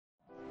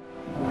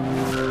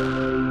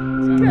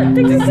Good.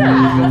 Think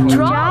good.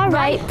 Draw,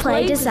 write,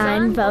 play,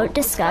 design, vote,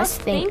 discuss,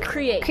 think,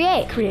 create.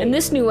 In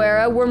this new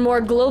era, we're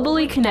more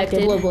globally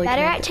connected,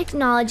 Better at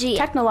technology,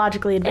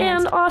 technologically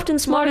advanced, and often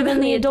smarter than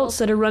the adults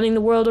that are running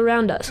the world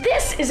around us.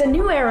 This is a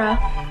new era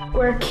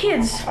where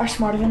kids are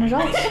smarter than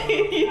adults.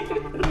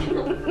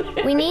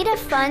 We need a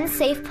fun,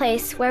 safe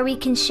place where we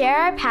can share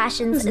our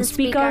passions and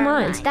speak our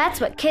minds. That's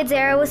what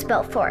KidzEra was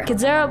built for.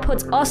 KidzEra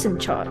puts us in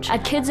charge.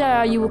 At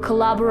KidzEra, you will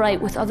collaborate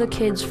with other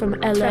kids from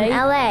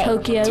LA,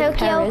 Tokyo,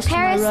 Paris,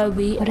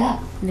 Nairobi. What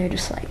up? And they're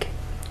just like,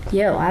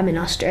 yo, I'm in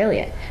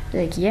Australia.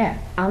 They're like, yeah,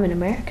 I'm in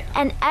America.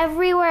 And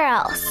everywhere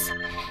else.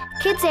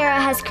 KidzEra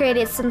has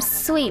created some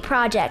sweet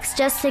projects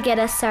just to get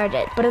us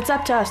started. But it's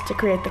up to us to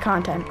create the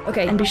content.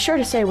 Okay. And be sure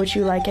to say what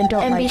you like and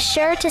don't And like. be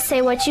sure to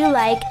say what you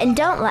like and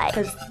don't like.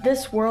 Because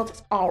this world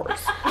is ours.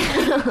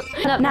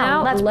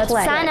 Now, let's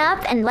play. Sign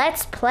up and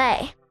let's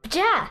play.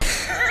 Ja!